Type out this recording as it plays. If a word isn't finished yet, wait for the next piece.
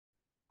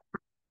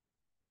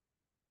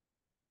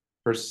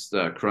First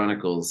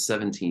Chronicles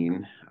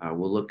 17.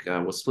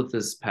 We'll split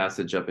this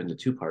passage up into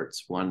two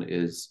parts. One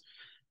is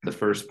the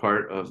first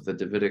part of the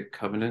Davidic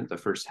covenant, the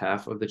first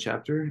half of the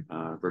chapter,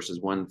 verses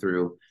 1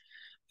 through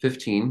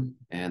 15.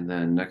 And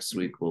then next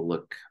week we'll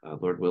look,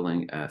 Lord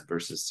willing, at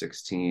verses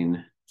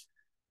 16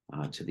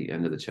 to the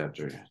end of the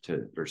chapter,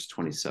 to verse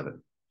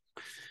 27.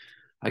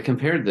 I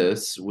compared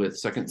this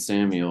with 2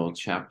 Samuel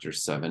chapter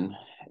 7,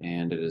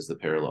 and it is the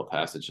parallel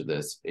passage of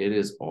this. It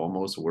is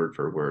almost word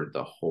for word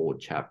the whole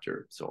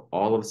chapter. So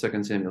all of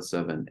 2 Samuel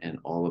 7 and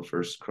all of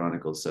 1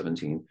 Chronicles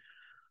 17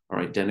 are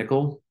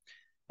identical.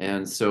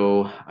 And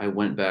so I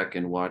went back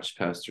and watched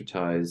Pastor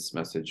Ty's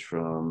message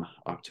from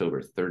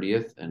October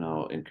 30th, and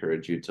I'll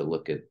encourage you to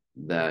look at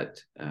that.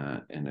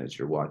 And as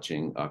you're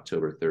watching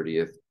October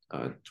 30th,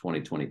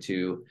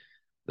 2022,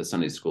 the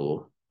Sunday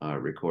school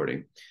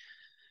recording.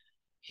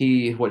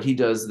 What he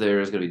does there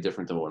is going to be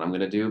different than what I'm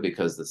going to do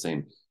because the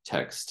same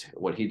text.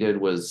 What he did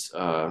was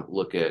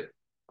look at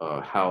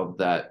how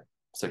that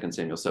 2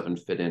 Samuel 7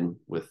 fit in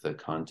with the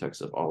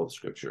context of all of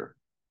Scripture,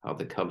 how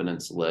the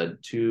covenants led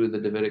to the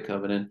Davidic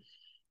covenant,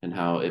 and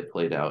how it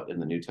played out in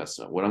the New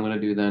Testament. What I'm going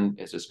to do then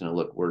is just going to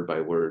look word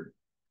by word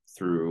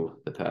through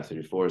the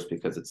passage for us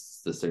because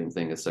it's the same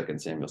thing as 2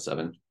 Samuel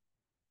 7.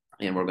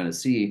 And we're going to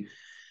see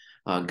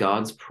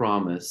God's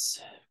promises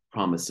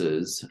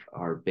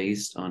are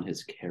based on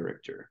his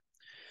character.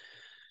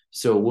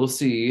 So we'll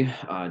see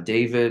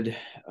David,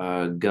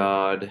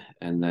 God,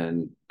 and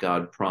then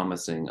God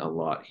promising a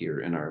lot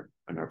here in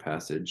our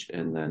passage.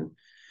 And then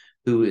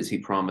who is he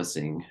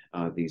promising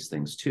these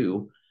things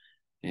to?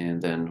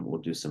 And then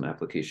we'll do some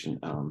application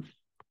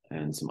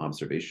and some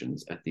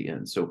observations at the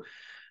end. So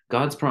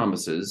God's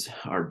promises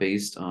are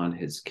based on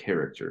his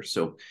character.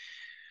 So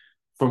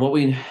from what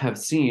we have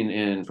seen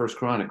in First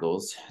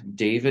Chronicles,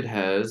 David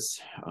has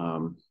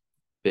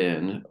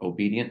been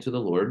obedient to the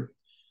Lord.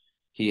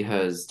 He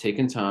has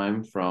taken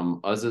time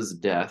from Uzzah's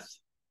death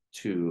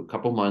to a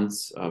couple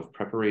months of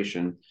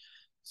preparation.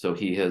 So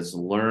he has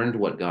learned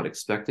what God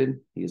expected.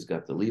 He's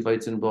got the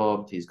Levites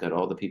involved. He's got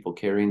all the people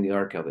carrying the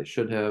ark how they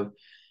should have.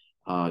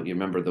 You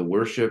remember the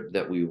worship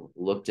that we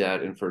looked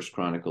at in First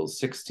Chronicles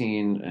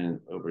 16 and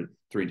over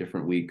 3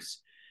 different weeks.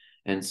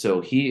 And so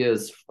he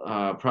is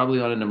probably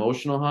on an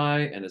emotional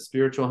high and a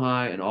spiritual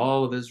high, and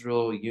all of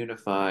Israel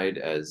unified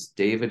as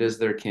David is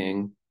their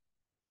king.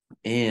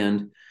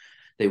 And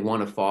they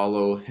want to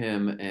follow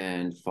him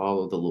and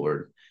follow the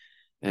Lord.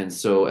 And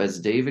so as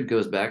David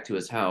goes back to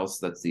his house,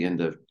 that's the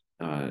end of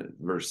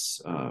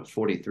verse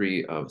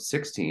 43 of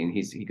 16,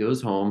 he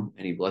goes home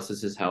and he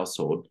blesses his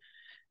household.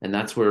 And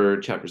that's where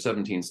chapter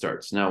 17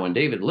 starts. Now, when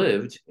David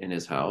lived in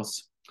his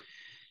house,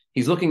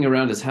 he's looking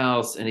around his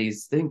house and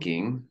he's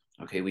thinking,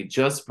 okay, we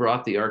just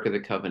brought the Ark of the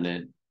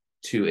Covenant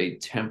to a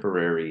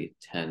temporary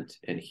tent,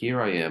 and here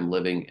I am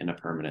living in a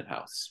permanent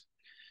house.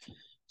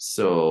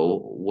 So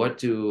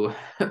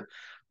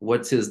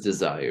what's his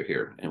desire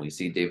here? And we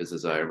see David's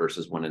desire,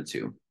 verses 1 and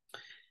 2.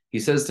 He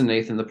says to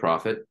Nathan the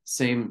prophet,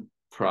 same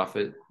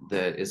prophet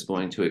that is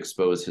going to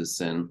expose his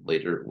sin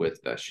later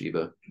with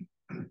Bathsheba.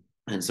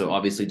 And so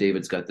obviously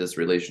David's got this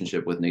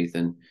relationship with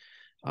Nathan,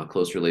 a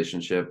close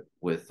relationship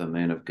with the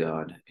man of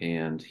God.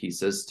 And he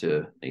says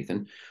to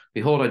Nathan,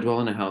 behold, I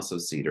dwell in a house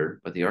of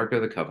cedar, but the Ark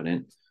of the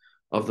Covenant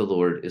of the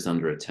Lord is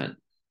under a tent.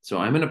 So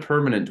I'm in a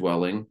permanent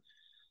dwelling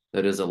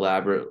that is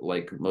elaborate,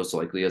 like most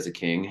likely as a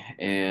king.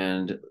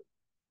 And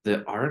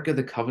the Ark of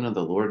the Covenant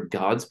of the Lord,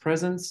 God's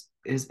presence,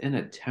 is in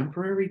a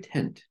temporary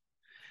tent.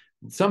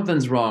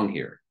 Something's wrong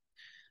here.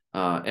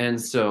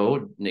 And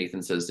so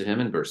Nathan says to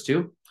him in verse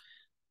 2,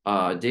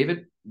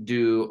 David,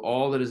 do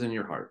all that is in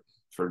your heart,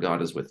 for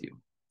God is with you.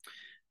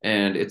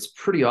 And it's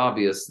pretty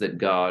obvious that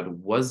God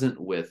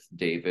wasn't with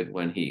David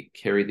when he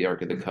carried the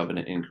Ark of the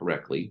Covenant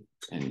incorrectly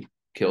and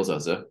kills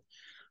Uzzah.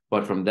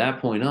 But from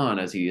that point on,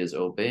 as he is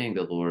obeying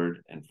the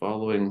Lord and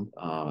following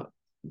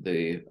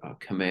the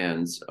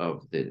commands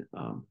of the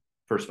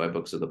first 5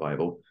 books of the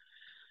Bible,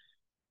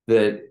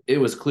 that it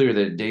was clear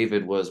that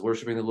David was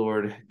worshiping the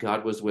Lord.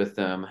 God was with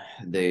them.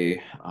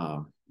 They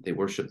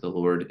worshiped the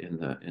Lord in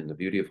the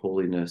beauty of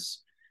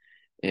holiness.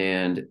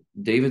 And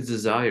David's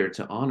desire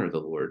to honor the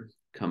Lord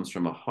comes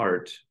from a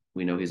heart.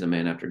 We know he's a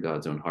man after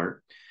God's own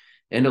heart,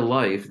 and a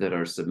life that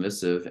are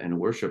submissive and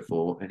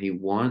worshipful. And he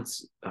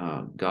wants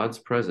God's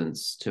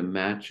presence to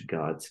match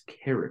God's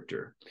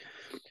character.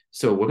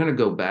 So we're going to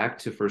go back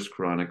to 1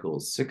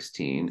 Chronicles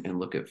 16 and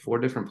look at 4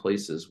 different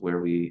places where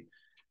we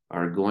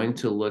are going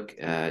to look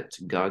at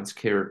God's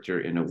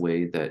character in a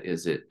way that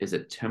is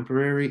it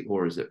temporary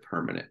or is it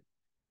permanent?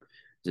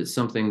 Is it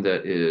something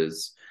that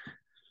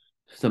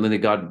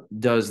God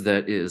does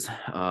that is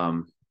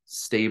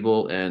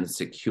stable and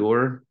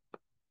secure?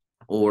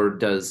 Or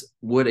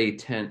would a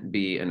tent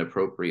be an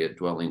appropriate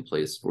dwelling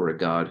place for a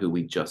God who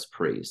we just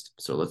praised?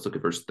 So let's look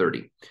at verse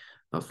 30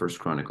 of 1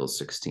 Chronicles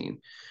 16.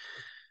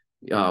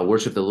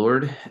 Worship the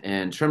Lord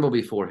and tremble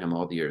before him,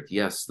 all the earth.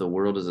 Yes, the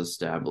world is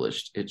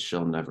established. It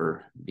shall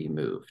never be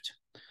moved.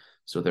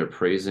 So they're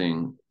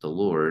praising the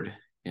Lord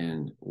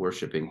and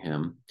worshiping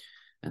him,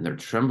 and they're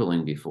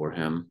trembling before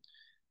him,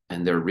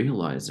 and they're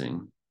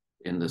realizing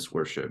in this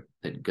worship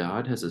that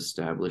God has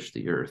established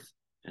the earth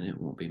and it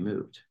won't be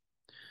moved.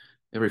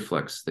 It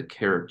reflects the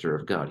character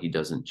of God. He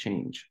doesn't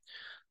change.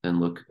 Then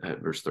look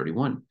at verse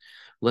 31.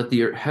 Let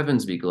the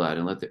heavens be glad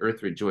and let the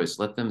earth rejoice.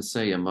 Let them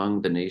say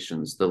among the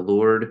nations, the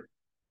Lord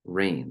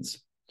reigns.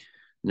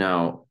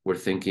 Now, we're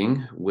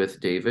thinking with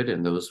David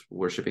and those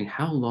worshiping,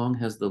 how long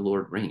has the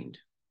Lord reigned?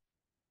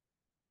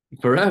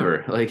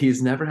 Forever. Like,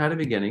 he's never had a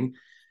beginning.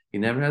 He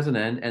never has an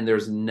end. And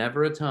there's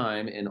never a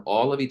time in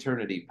all of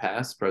eternity,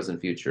 past,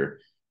 present, future,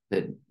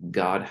 that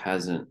God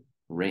hasn't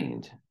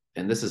reigned.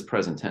 And this is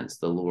present tense.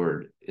 The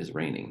Lord is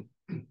reigning.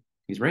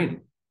 He's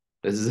reigning.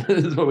 This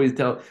is what we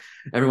tell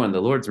everyone.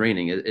 The Lord's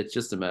reigning. It's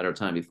just a matter of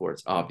time before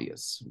it's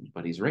obvious,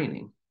 but he's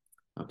reigning.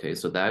 Okay,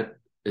 so that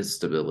is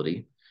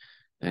stability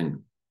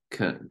and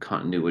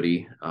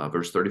continuity.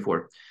 Verse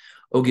 34.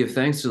 Oh, give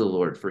thanks to the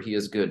Lord, for he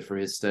is good, for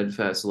his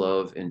steadfast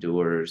love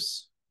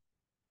endures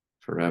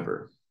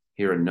forever.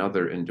 Here,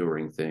 another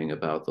enduring thing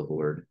about the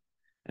Lord,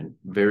 and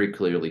very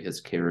clearly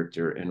his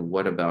character. And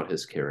what about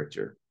his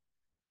character?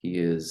 He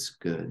is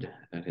good,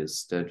 and his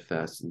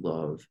steadfast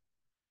love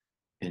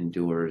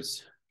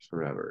endures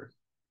forever.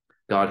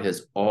 God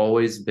has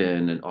always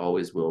been and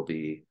always will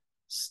be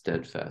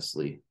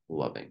steadfastly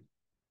loving.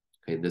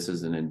 Okay, this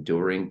is an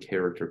enduring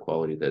character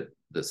quality that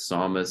the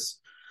psalmist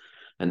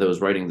and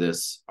those writing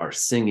this are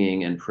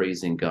singing and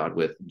praising God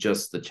with,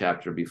 just the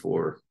chapter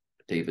before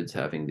David's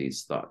having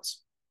these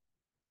thoughts.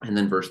 And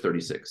then verse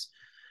 36,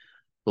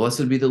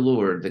 blessed be the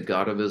Lord, the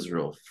God of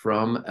Israel,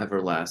 from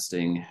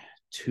everlasting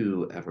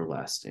to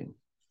everlasting.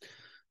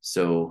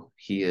 So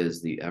he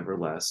is the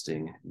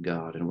everlasting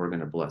God, and we're going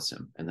to bless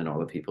him. And then all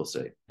the people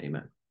say,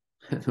 amen.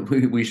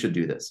 we should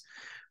do this.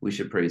 We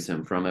should praise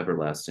him from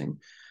everlasting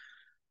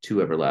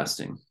to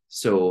everlasting.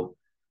 So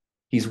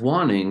he's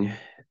wanting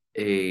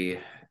a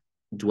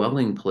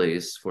dwelling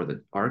place for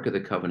the Ark of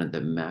the Covenant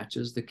that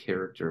matches the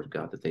character of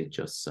God that they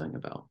just sang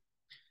about.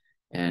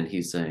 And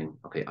he's saying,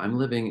 okay, I'm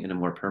living in a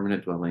more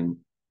permanent dwelling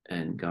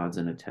and God's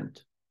in a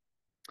tent.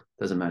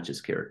 Doesn't match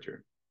his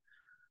character.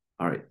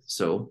 All right,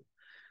 so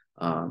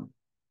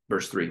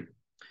verse 3,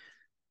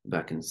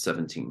 back in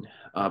 17.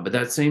 But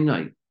that same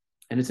night,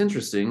 and it's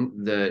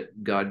interesting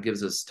that God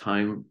gives us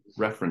time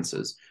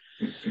references.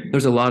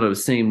 There's a lot of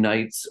same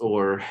nights,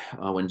 or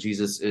when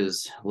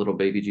little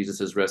baby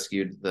Jesus is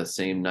rescued, the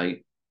same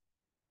night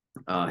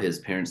his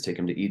parents take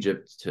him to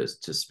Egypt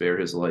to spare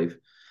his life.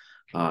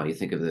 You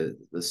think of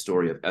the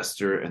story of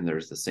Esther, and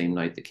there's the same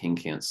night the king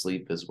can't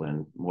sleep is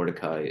when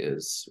Mordecai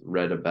is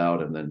read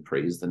about and then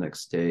praised the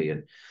next day.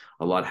 And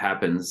a lot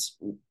happens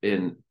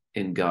in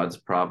God's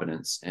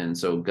providence. And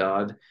so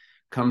God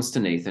comes to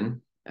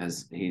Nathan,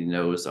 as he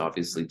knows,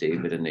 obviously,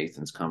 David and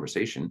Nathan's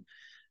conversation.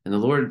 And the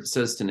Lord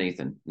says to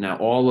Nathan, now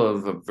all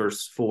of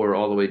verse 4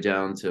 all the way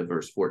down to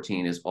verse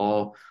 14 is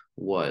all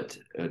what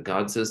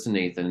God says to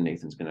Nathan, and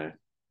Nathan's going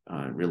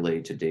to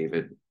relay to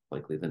David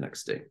likely the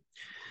next day.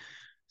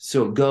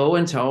 So go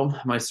and tell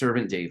my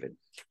servant David,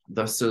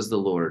 thus says the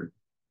Lord.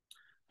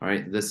 All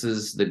right, this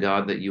is the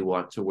God that you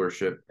want to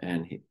worship,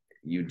 and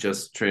you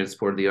just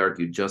transported the ark,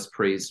 you just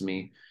praised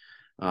me.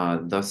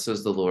 Thus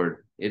says the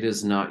Lord, it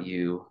is not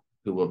you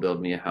who will build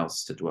me a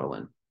house to dwell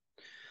in.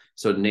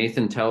 So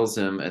Nathan tells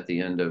him at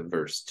the end of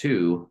verse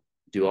 2,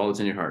 do all that's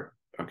in your heart.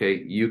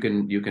 Okay, you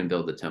can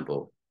build the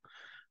temple,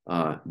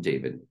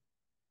 David.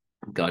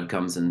 God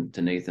comes in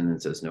to Nathan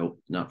and says, nope,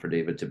 not for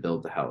David to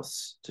build the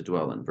house to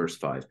dwell in. Verse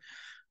 5,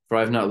 for I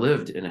have not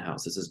lived in a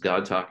house. This is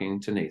God talking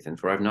to Nathan.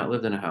 For I have not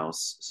lived in a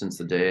house since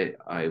the day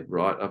I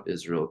brought up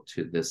Israel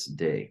to this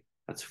day.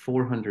 That's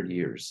 400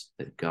 years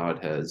that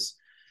God has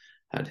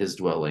had his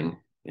dwelling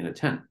in a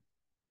tent.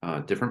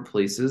 Different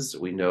places.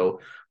 We know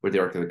where the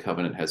Ark of the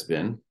Covenant has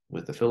been,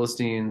 with the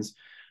Philistines,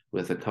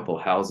 with a couple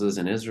houses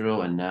in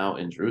Israel, and now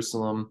in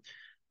Jerusalem.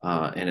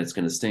 And it's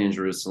going to stay in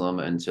Jerusalem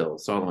until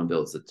Solomon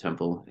builds the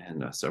temple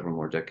in several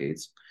more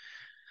decades.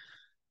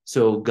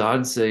 So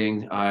God's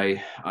saying,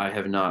 I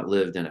have not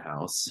lived in a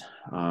house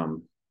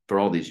for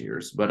all these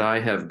years, but I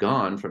have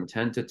gone from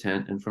tent to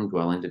tent and from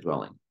dwelling to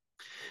dwelling.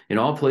 In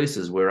all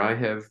places where I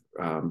have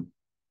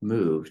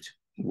moved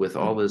with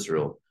all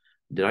Israel,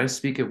 did I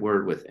speak a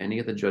word with any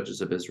of the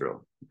judges of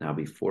Israel? Now,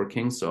 before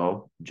King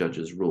Saul,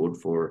 judges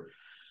ruled for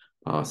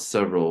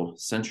several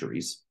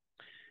centuries.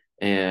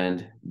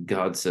 And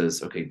God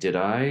says, okay, did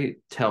I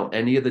tell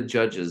any of the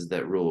judges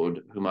that ruled,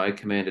 whom I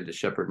commanded to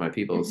shepherd my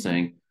people,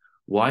 saying,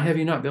 why have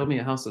you not built me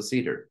a house of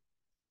cedar?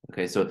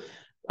 Okay, so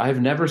I've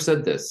never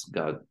said this,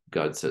 God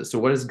says. So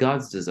what is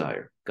God's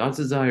desire? God's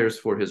desire is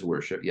for his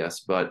worship,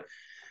 yes, but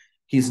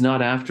he's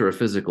not after a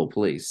physical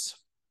place,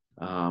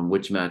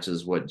 which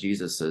matches what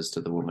Jesus says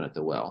to the woman at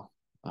the well.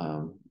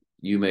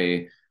 You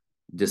may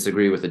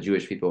disagree with the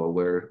Jewish people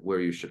where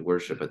you should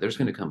worship, but there's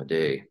going to come a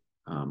day,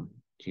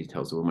 he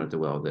tells the woman at the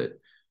well, that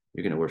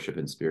you're going to worship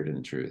in spirit and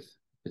in truth.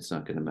 It's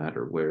not going to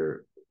matter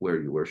where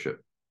you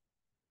worship.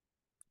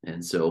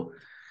 And so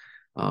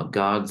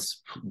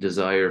God's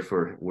desire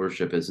for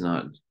worship is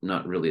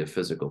not really a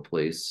physical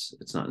place.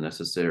 It's not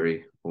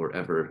necessary or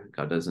ever.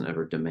 God doesn't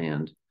ever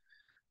demand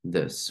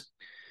this.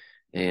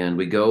 And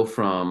we go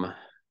from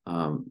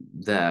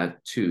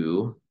that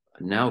to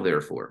now,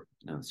 therefore.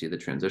 Now, see the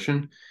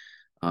transition?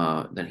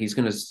 Then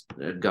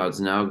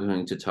God's now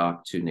going to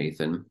talk to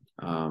Nathan.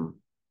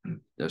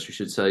 Thus you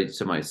should say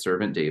to my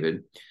servant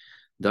David,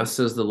 thus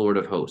says the Lord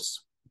of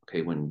hosts.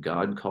 Okay, when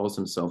God calls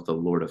himself the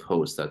Lord of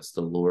hosts, that's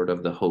the Lord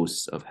of the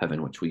hosts of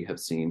heaven, which we have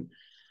seen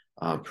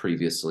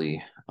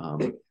previously,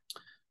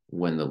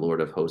 when the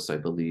Lord of hosts, I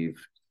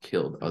believe,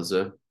 killed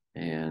Uzzah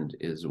and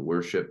is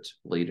worshipped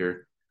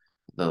later,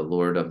 the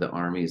Lord of the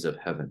armies of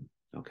heaven.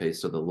 Okay,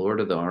 so the Lord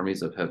of the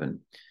armies of heaven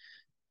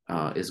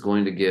is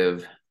going to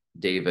give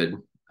David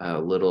a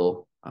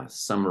little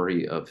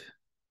summary of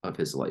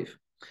his life.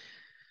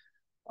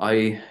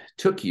 I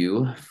took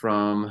you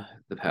from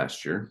the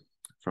pasture,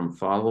 from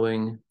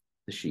following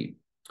the sheep,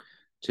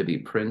 to be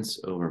prince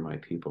over my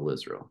people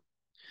Israel.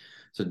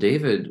 So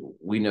David,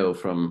 we know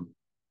from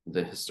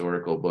the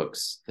historical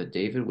books that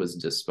David was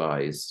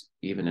despised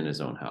even in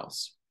his own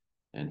house.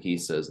 And he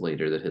says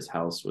later that his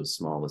house was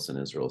smallest in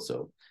Israel.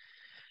 So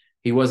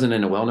he wasn't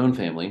in a well-known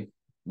family,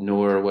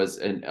 nor was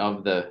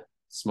of the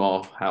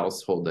small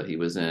household that he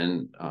was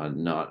in,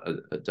 not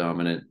a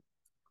dominant,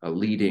 a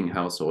leading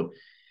household.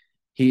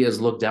 He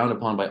is looked down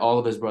upon by all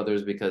of his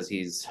brothers because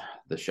he's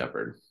the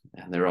shepherd,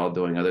 and they're all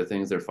doing other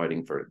things. They're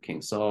fighting for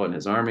King Saul and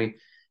his army,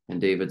 and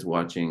David's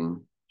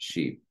watching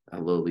sheep, a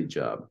lowly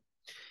job.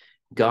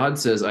 God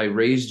says, I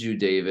raised you,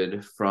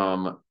 David,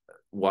 from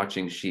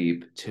watching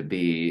sheep to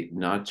be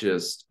not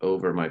just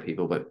over my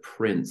people, but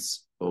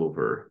prince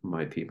over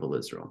my people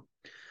Israel.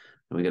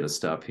 And we got to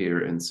stop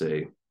here and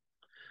say,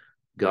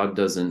 God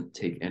doesn't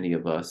take any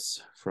of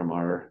us from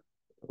our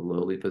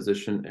lowly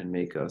position and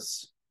make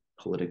us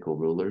political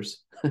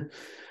rulers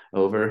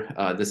over.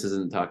 This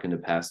isn't talking to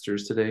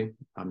pastors today.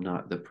 I'm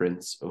not the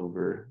prince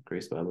over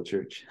Grace Bible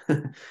Church.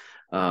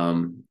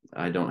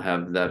 I don't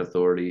have that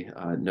authority.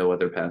 No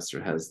other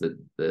pastor has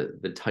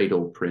the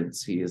title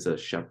prince. He is a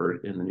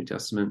shepherd in the New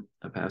Testament,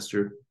 a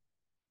pastor.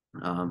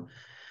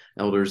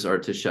 Elders are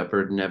to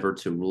shepherd, never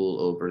to rule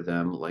over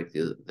them like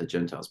the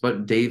Gentiles.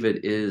 But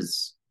David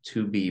is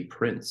to be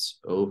prince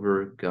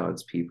over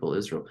God's people,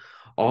 Israel.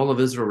 All of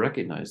Israel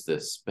recognized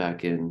this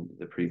back in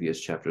the previous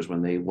chapters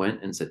when they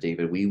went and said,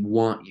 David, we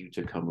want you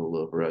to come rule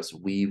over us.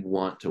 We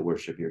want to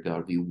worship your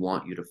God. We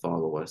want you to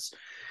follow us.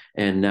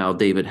 And now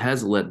David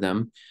has led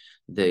them.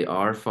 They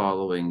are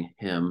following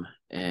him.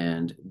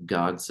 And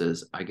God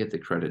says, I get the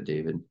credit,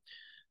 David,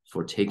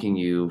 for taking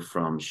you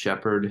from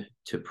shepherd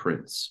to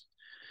prince.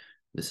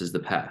 This is the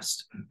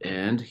past.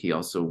 And he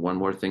also, one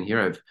more thing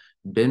here, I've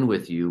been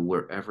with you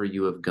wherever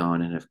you have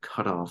gone and have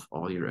cut off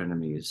all your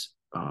enemies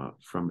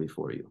from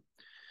before you.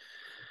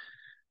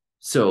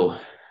 So,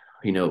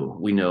 we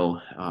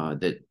know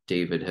that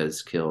David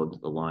has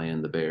killed the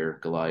lion, the bear,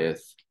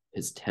 Goliath,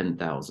 his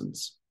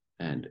 10,000s.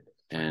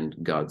 And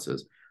God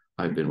says,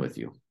 I've been with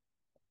you.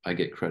 I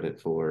get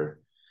credit for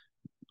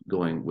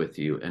going with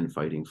you and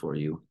fighting for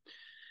you.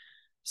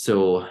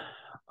 So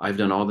I've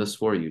done all this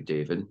for you,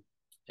 David.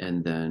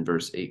 And then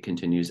verse 8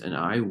 continues, and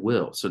I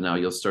will. So now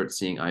you'll start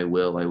seeing I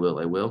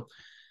will.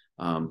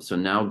 So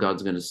now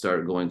God's going to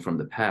start going from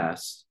the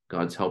past,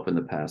 God's help in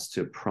the past,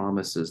 to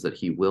promises that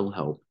he will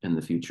help in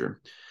the future.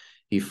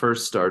 He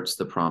first starts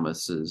the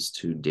promises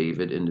to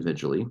David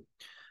individually.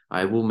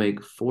 I will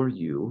make for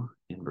you,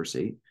 in verse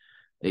 8,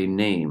 a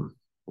name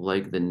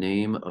like the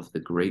name of the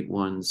great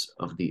ones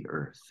of the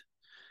earth.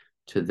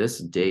 To this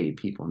day,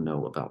 people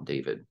know about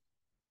David.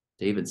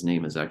 David's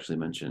name is actually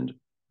mentioned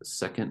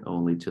second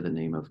only to the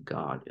name of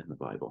God in the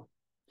Bible.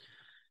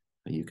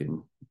 You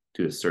can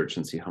do a search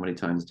and see how many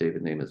times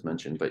David's name is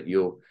mentioned, but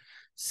you'll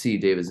see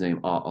David's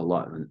name a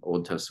lot in the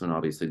Old Testament,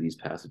 obviously these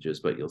passages,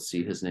 but you'll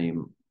see his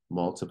name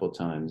multiple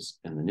times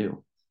in the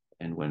New.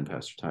 And when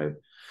Pastor Ty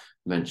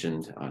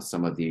mentioned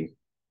some of the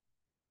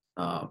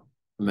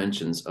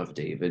mentions of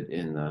David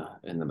in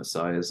the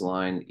Messiah's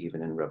line,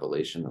 even in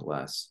Revelation, the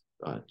last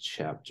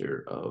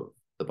chapter of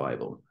the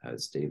Bible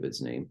has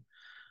David's name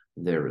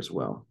there as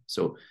well.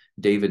 So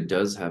David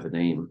does have a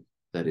name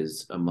that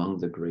is among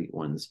the great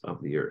ones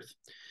of the earth.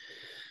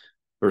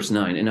 Verse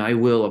 9, and I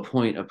will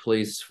appoint a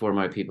place for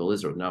my people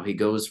Israel. Now he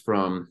goes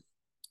from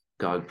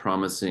God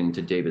promising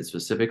to David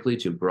specifically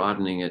to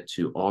broadening it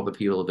to all the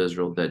people of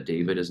Israel that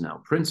David is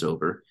now prince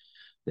over.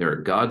 They're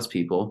God's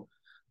people,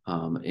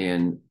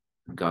 and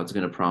God's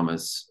going to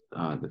promise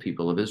the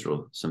people of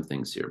Israel some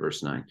things here.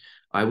 Verse 9,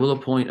 I will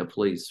appoint a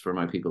place for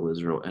my people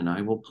Israel, and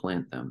I will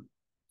plant them.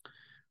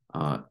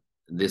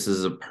 This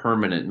is a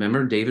permanent,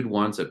 remember, David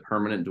wants a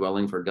permanent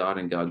dwelling for God,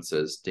 and God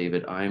says,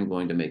 David, I am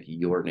going to make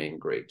your name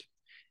great,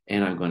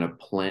 and I'm going to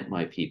plant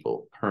my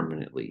people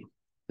permanently.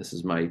 This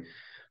is my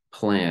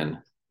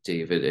plan,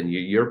 David, and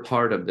you're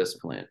part of this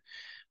plan.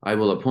 I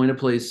will appoint a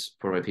place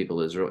for my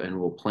people Israel, and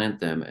will plant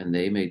them, and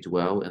they may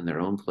dwell in their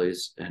own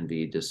place and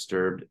be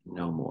disturbed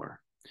no more.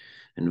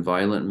 And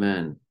violent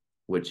men,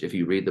 which if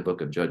you read the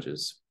book of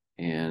Judges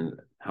and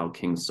how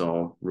King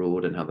Saul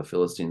ruled and how the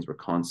Philistines were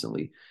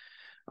constantly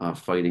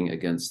fighting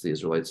against the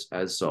Israelites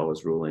as Saul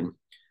was ruling,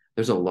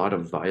 there's a lot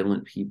of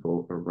violent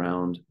people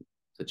around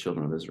the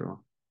children of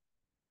Israel.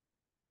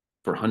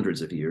 for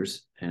hundreds of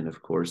years. And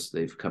of course,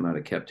 they've come out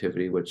of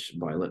captivity, which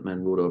violent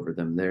men ruled over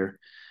them there.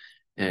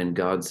 And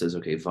God says,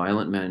 okay,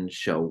 violent men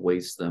shall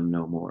waste them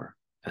no more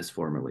as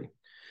formerly.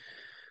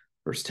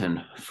 Verse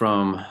 10,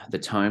 from the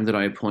time that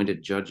I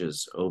appointed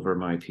judges over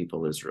my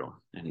people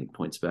Israel. And he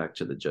points back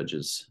to the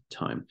judges'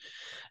 time.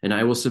 And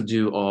I will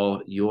subdue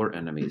all your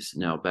enemies.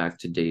 Now back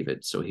to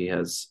David. So he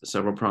has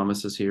several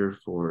promises here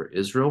for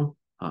Israel,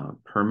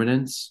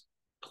 permanence,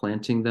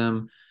 planting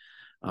them,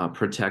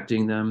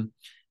 protecting them.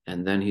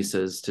 And then he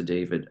says to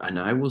David, and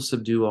I will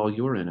subdue all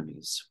your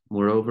enemies.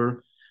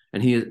 Moreover,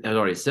 and he had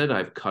already said,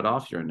 I've cut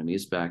off your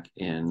enemies back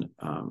in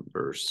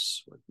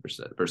verse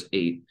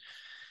 8.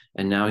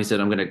 And now he said,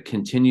 I'm going to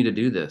continue to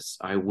do this.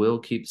 I will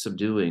keep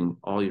subduing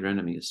all your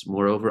enemies.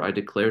 Moreover, I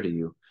declare to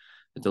you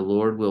that the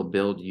Lord will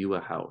build you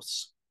a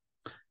house.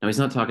 Now, he's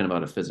not talking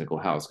about a physical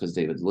house because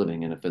David's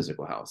living in a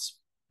physical house.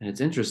 And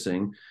it's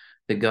interesting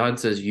that God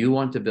says, you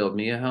want to build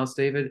me a house,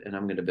 David, and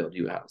I'm going to build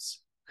you a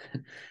house.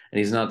 And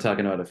he's not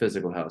talking about a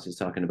physical house. He's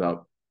talking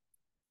about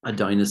a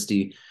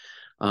dynasty,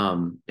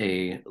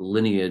 a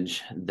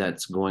lineage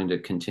that's going to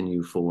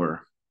continue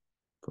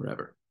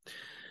forever.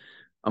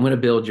 I'm going to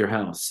build your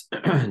house,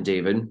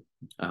 David.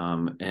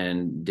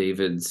 And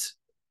David's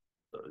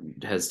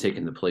has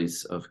taken the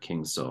place of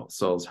King Saul.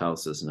 Saul's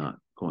house is not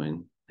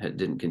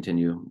didn't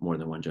continue more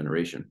than one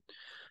generation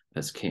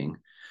as king.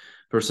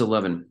 Verse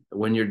 11,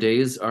 when your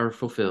days are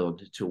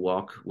fulfilled to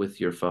walk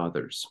with your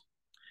fathers.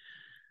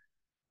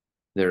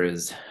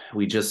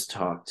 We just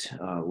talked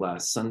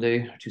last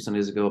Sunday, 2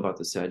 Sundays ago, about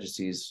the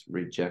Sadducees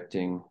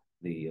rejecting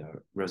the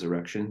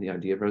resurrection, the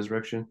idea of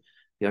resurrection.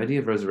 The idea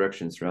of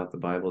resurrection is throughout the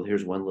Bible.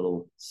 Here's one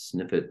little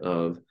snippet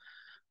of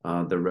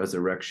the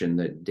resurrection,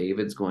 that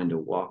David's going to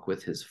walk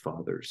with his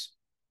fathers.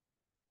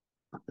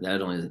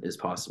 That only is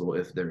possible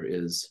if there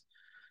is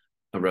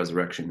a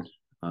resurrection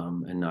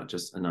and not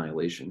just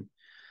annihilation.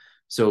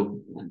 So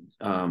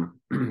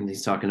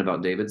he's talking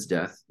about David's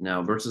death.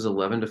 Now, verses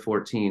 11 to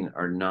 14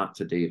 are not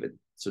to David.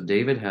 So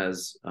David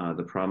has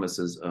the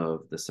promises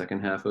of the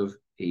second half of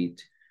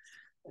 8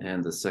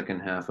 and the second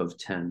half of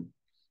 10.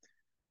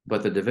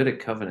 But the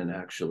Davidic covenant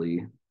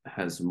actually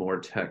has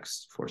more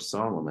text for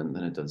Solomon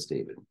than it does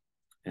David.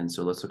 And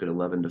so let's look at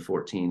 11 to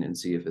 14 and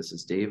see if this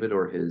is David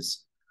or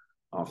his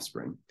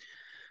offspring.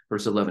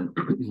 Verse 11,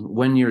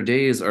 when your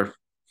days are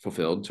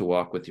fulfilled to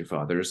walk with your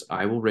fathers,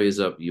 I will raise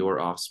up your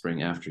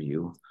offspring after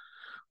you,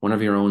 one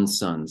of your own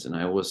sons, and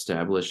I will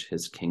establish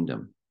his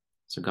kingdom.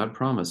 So God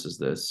promises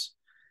this.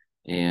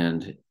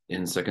 And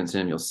in 2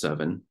 Samuel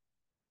 7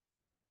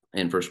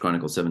 and 1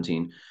 Chronicles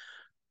 17,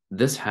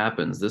 this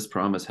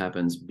promise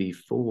happens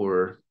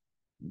before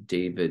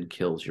David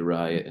kills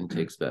Uriah and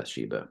takes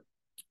Bathsheba.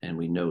 And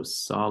we know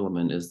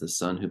Solomon is the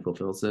son who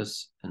fulfills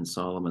this, and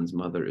Solomon's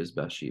mother is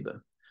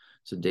Bathsheba.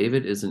 So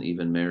David isn't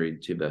even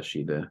married to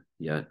Bathsheba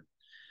yet.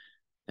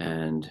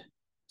 And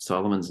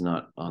Solomon's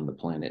not on the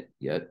planet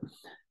yet.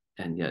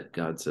 And yet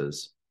God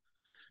says,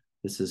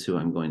 this is who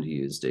I'm going to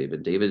use,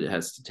 David. David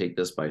has to take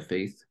this by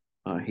faith.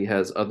 He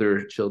has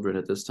other children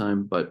at this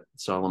time, but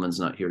Solomon's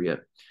not here yet.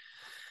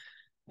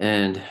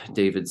 And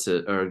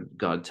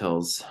God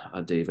tells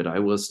David, I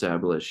will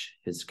establish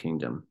his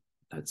kingdom.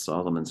 That's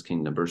Solomon's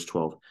kingdom. Verse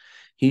 12,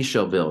 he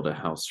shall build a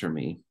house for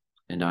me,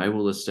 and I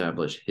will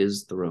establish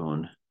his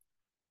throne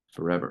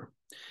forever.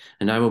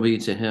 And I will be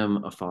to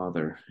him a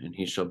father, and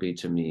he shall be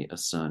to me a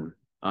son.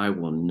 I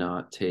will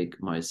not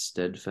take my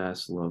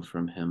steadfast love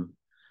from him,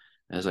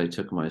 as I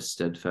took my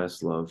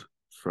steadfast love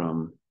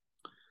from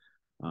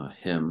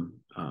him,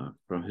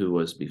 from who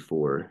was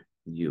before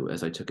you,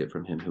 as I took it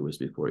from him who was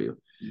before you.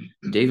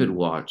 David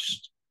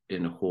watched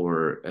in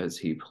horror as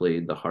he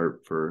played the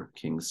harp for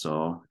King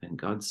Saul, and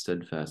God's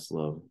steadfast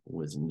love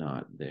was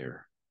not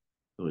there.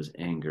 It was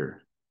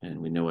anger,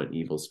 and we know an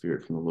evil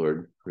spirit from the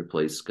Lord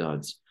replaced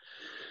God's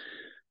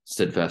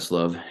steadfast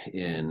love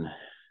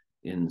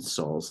in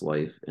Saul's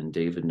life, and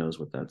David knows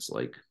what that's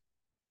like.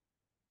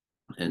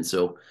 And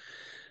so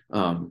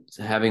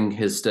having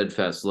his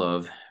steadfast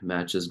love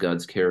matches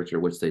God's character,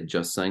 which they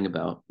just sang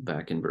about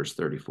back in verse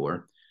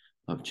 34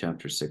 of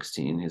chapter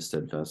 16. His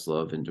steadfast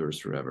love endures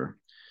forever.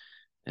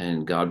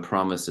 And God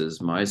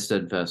promises, my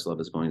steadfast love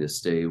is going to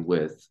stay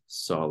with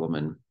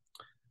Solomon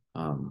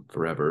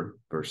forever.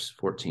 Verse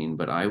 14,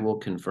 but I will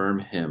confirm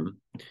him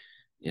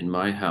in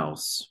my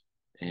house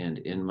and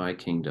in my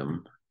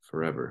kingdom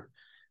forever,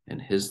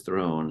 and his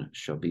throne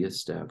shall be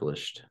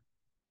established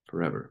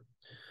forever.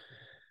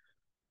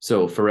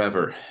 So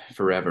forever,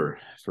 forever,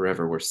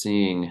 forever. We're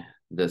seeing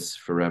this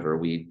forever.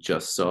 We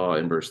just saw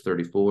in verse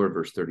 34,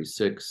 verse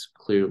 36,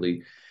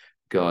 clearly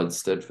God's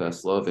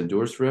steadfast love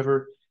endures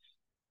forever.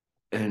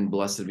 And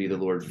blessed be the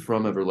Lord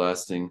from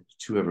everlasting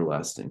to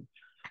everlasting.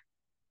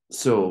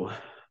 So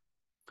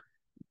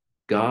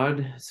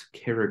God's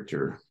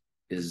character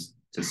is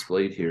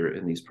displayed here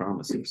in these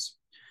promises.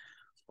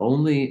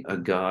 Only a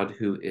God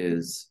who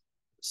has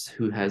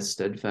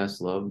steadfast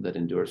love that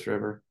endures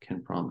forever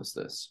can promise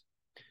this.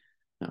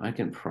 Now, I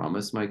can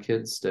promise my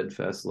kids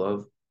steadfast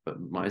love, but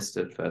my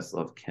steadfast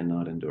love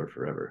cannot endure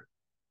forever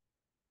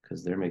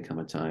because there may come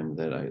a time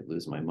that I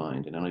lose my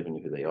mind and I don't even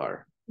know who they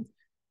are.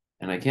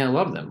 And I can't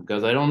love them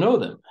because I don't know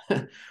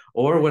them.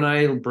 Or when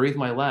I breathe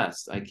my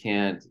last, I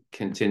can't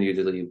continue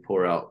to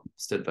pour out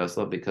steadfast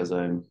love because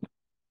I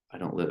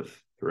don't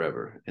live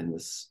forever in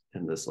this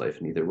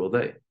life, neither will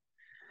they.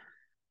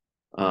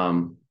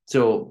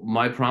 So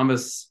my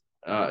promise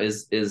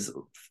is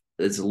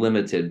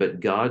limited, but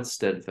God's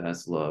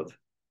steadfast love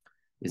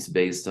is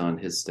based on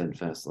his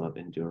steadfast love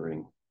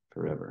enduring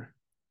forever.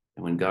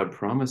 And when God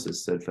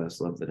promises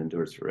steadfast love that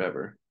endures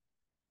forever,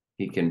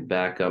 he can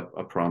back up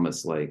a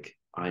promise like,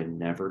 I'm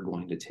never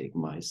going to take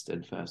my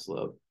steadfast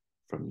love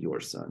from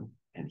your son,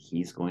 and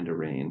he's going to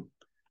reign.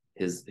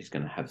 He's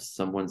going to have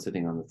someone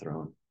sitting on the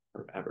throne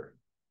forever.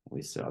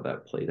 We saw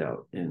that played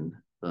out in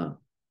the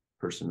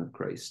person of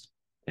Christ,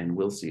 and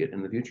we'll see it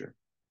in the future.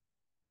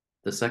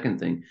 The second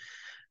thing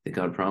that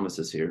God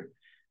promises here,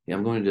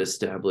 I'm going to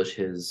establish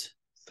his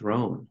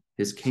throne,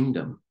 his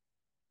kingdom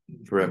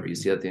forever. You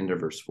see at the end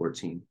of verse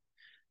 14.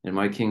 In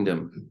my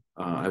kingdom,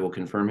 I will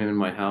confirm him in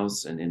my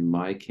house and in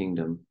my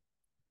kingdom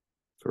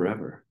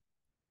forever.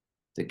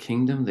 The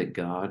kingdom that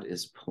God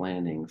is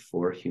planning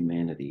for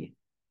humanity,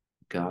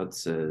 God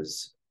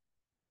says,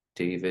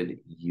 David,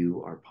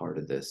 you are part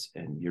of this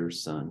and your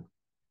son,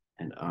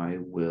 and I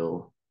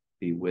will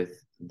be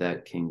with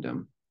that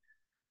kingdom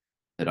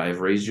that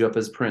I've raised you up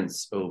as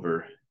prince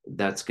over.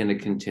 That's going to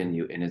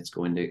continue, and it's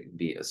going to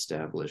be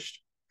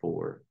established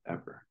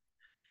forever.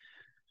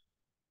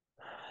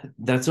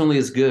 That's only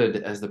as good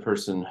as the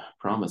person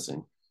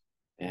promising,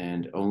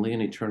 and only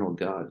an eternal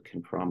God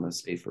can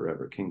promise a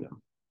forever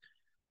kingdom.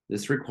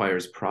 This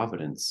requires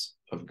providence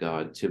of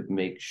God to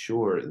make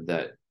sure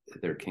that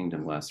their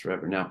kingdom lasts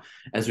forever. Now,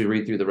 as we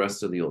read through the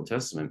rest of the Old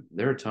Testament,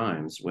 there are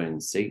times when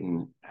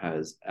Satan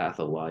has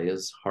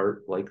Athaliah's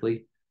heart,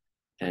 likely,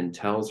 and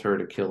tells her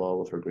to kill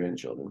all of her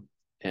grandchildren.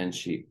 And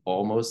she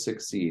almost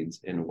succeeds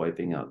in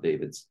wiping out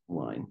David's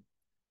line,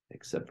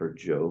 except for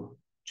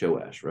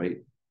Joash, right?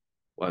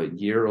 A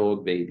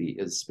year-old baby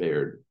is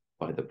spared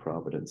by the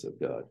providence of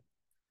God.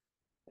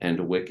 And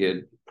a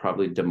wicked,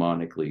 probably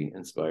demonically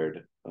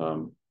inspired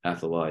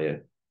Athaliah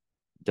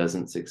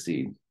doesn't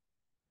succeed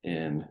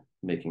in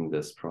making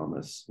this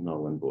promise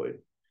null and void.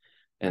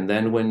 And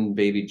then when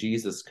baby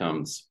Jesus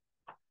comes,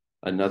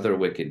 another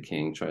wicked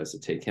king tries to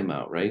take him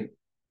out, right?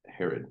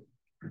 Herod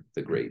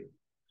the Great.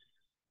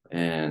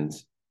 And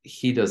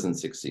he doesn't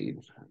succeed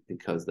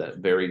because that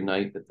very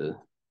night that the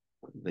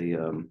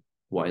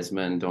wise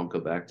men don't go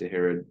back to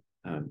Herod,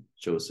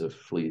 Joseph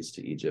flees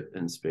to Egypt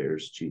and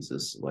spares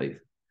Jesus' life.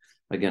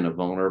 Again, a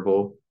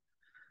vulnerable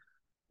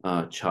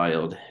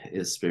child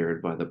is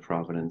spared by the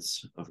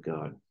providence of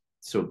God.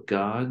 So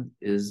God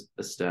is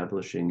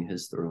establishing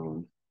his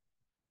throne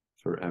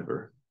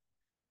forever.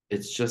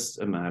 It's just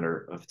a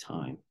matter of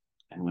time.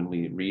 And when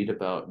we read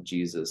about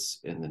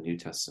Jesus in the New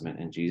Testament,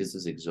 and Jesus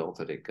is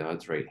exalted at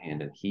God's right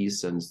hand, and he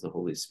sends the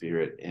Holy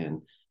Spirit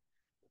and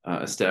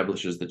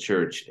establishes the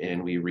church,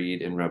 and we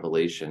read in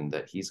Revelation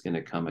that he's going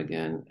to come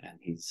again, and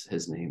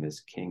his name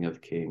is King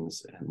of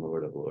Kings and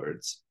Lord of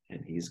Lords,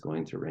 and he's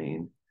going to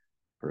reign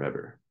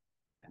forever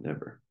and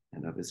ever,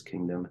 and of his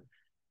kingdom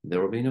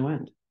there will be no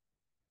end.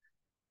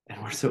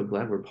 And we're so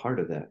glad we're part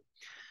of that.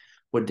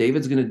 What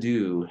David's going to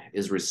do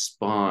is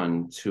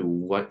respond to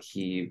what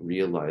he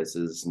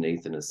realizes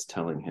Nathan is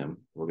telling him.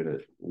 We're going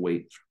to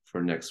wait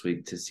for next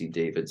week to see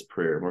David's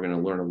prayer. We're going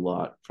to learn a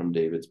lot from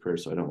David's prayer,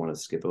 so I don't want to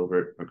skip over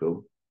it or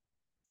go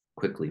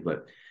quickly.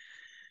 But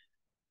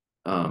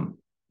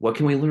what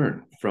can we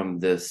learn from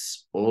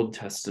this Old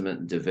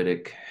Testament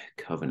Davidic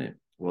covenant?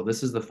 Well,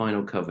 this is the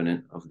final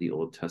covenant of the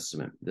Old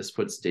Testament. This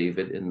puts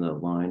David in the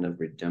line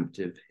of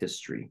redemptive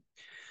history,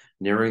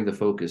 narrowing the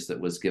focus that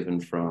was given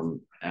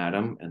from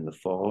Adam and the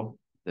fall,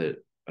 that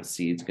a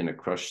seed's going to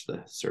crush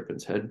the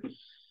serpent's head,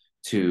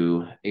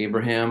 to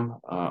Abraham,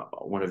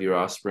 one of your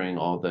offspring,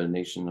 all the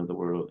nation of the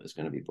world is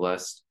going to be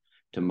blessed,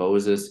 to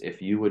Moses,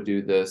 if you would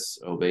do this,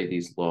 obey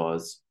these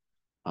laws,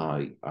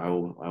 I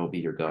will be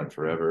your God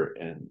forever.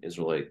 And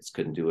Israelites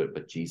couldn't do it,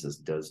 but Jesus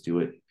does do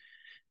it.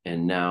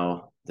 And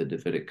now the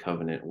Davidic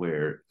covenant,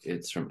 where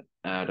it's from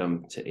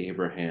Adam to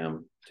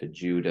Abraham to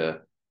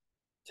Judah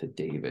to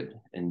David.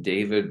 And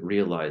David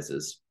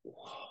realizes,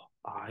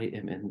 I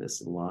am in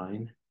this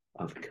line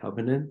of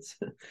covenants.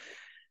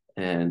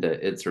 And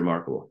it's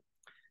remarkable.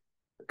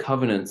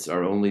 Covenants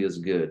are only as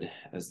good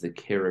as the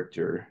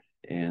character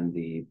and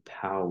the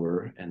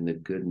power and the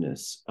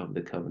goodness of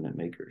the covenant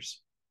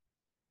makers.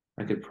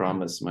 I could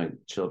promise my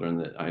children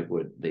that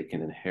they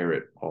can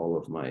inherit all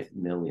of my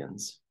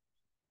millions.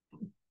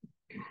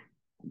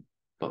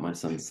 But my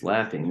son's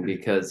laughing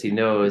because he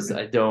knows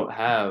I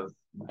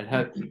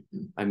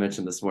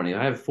mentioned this morning,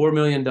 I have $4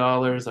 million.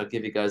 I'll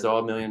give you guys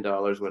all $1 million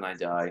when I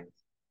die.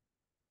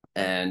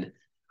 And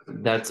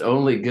that's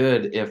only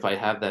good if I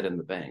have that in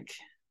the bank.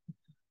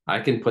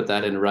 I can put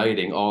that in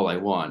writing all I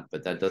want,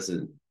 but that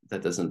doesn't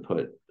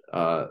put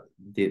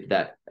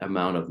that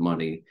amount of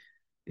money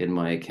in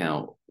my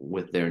account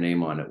with their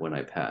name on it when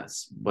I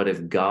pass. But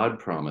if God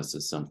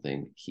promises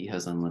something, he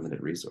has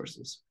unlimited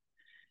resources.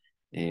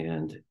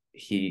 And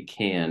he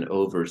can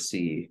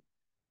oversee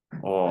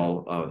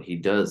he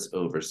does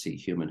oversee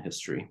human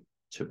history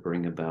to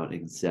bring about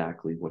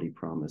exactly what he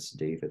promised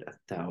David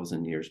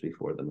 1,000 years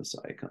before the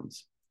Messiah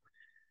comes.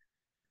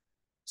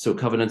 So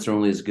covenants are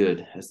only as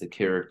good as the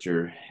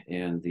character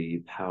and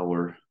the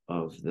power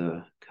of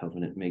the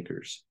covenant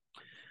makers.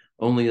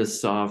 Only a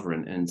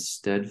sovereign and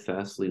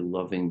steadfastly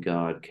loving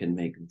God can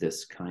make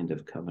this kind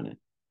of covenant.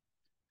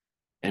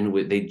 And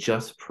they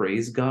just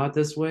praise God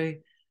this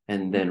way.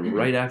 And then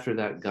right after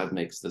that, God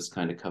makes this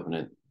kind of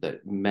covenant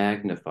that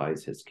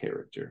magnifies his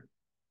character.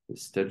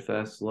 His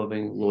steadfast,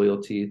 loving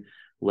loyalty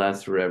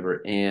lasts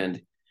forever.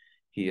 And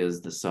he is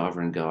the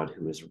sovereign God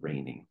who is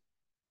reigning.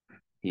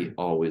 He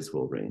always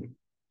will reign.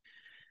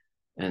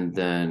 And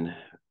then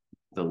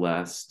the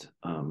last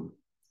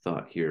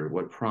thought here,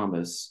 what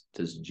promise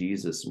does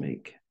Jesus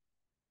make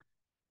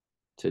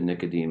to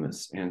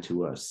Nicodemus and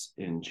to us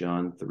in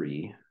John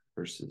 3,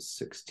 verses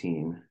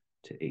 16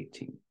 to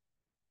 18?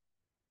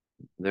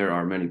 There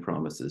are many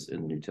promises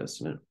in the New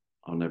Testament.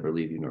 I'll never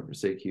leave you nor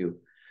forsake you.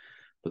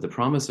 But the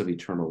promise of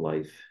eternal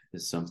life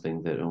is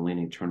something that only an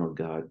eternal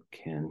God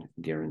can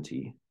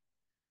guarantee.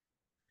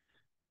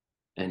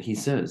 And he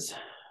says,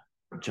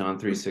 John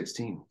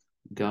 3:16,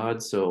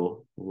 God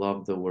so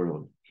loved the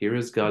world. Here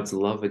is God's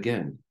love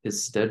again.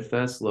 His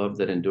steadfast love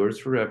that endures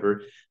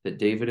forever, that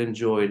David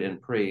enjoyed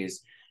and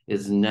praised,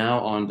 is now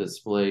on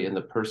display in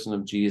the person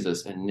of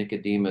Jesus. And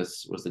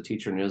Nicodemus was the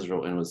teacher in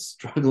Israel and was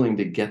struggling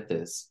to get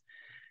this.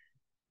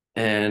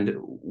 And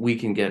we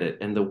can get it,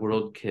 and the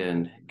world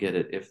can get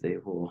it if they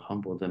will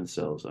humble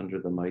themselves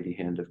under the mighty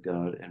hand of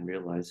God and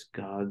realize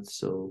God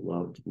so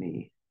loved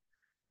me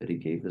that he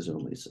gave his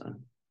only son.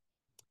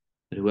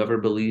 That whoever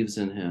believes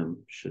in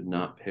him should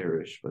not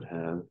perish, but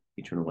have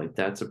eternal life.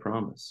 That's a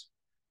promise,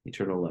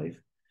 eternal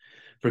life.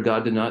 For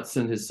God did not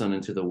send his son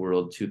into the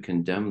world to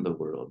condemn the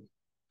world,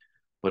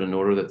 but in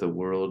order that the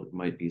world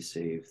might be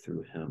saved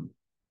through him.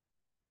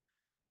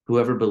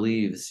 Whoever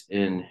believes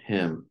in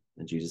him,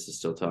 and Jesus is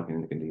still talking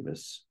to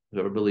Nicodemus,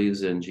 whoever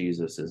believes in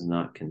Jesus is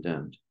not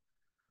condemned,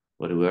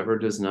 but whoever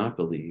does not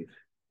believe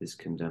is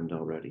condemned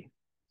already.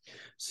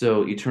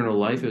 So eternal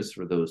life is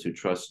for those who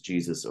trust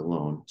Jesus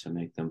alone to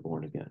make them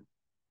born again.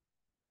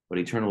 But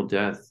eternal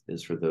death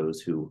is for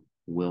those who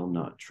will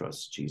not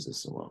trust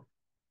Jesus alone.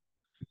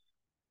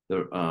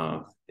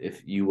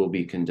 If you will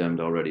be condemned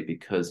already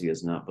because he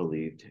has not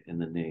believed in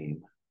the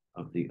name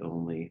of the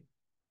only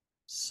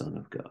Son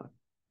of God.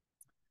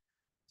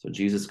 So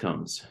Jesus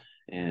comes,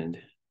 and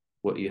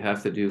what you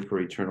have to do for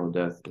eternal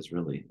death is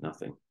really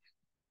nothing.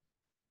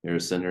 You're a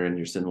sinner, and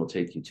your sin will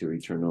take you to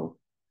eternal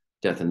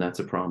death, and that's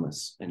a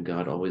promise, and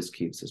God always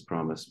keeps his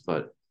promise,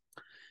 but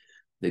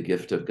the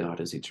gift of God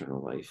is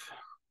eternal life,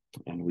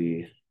 and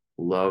we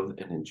love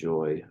and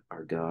enjoy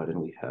our God, and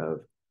we have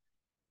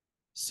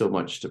so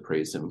much to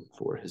praise him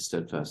for, his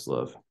steadfast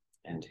love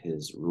and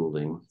his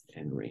ruling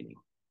and reigning.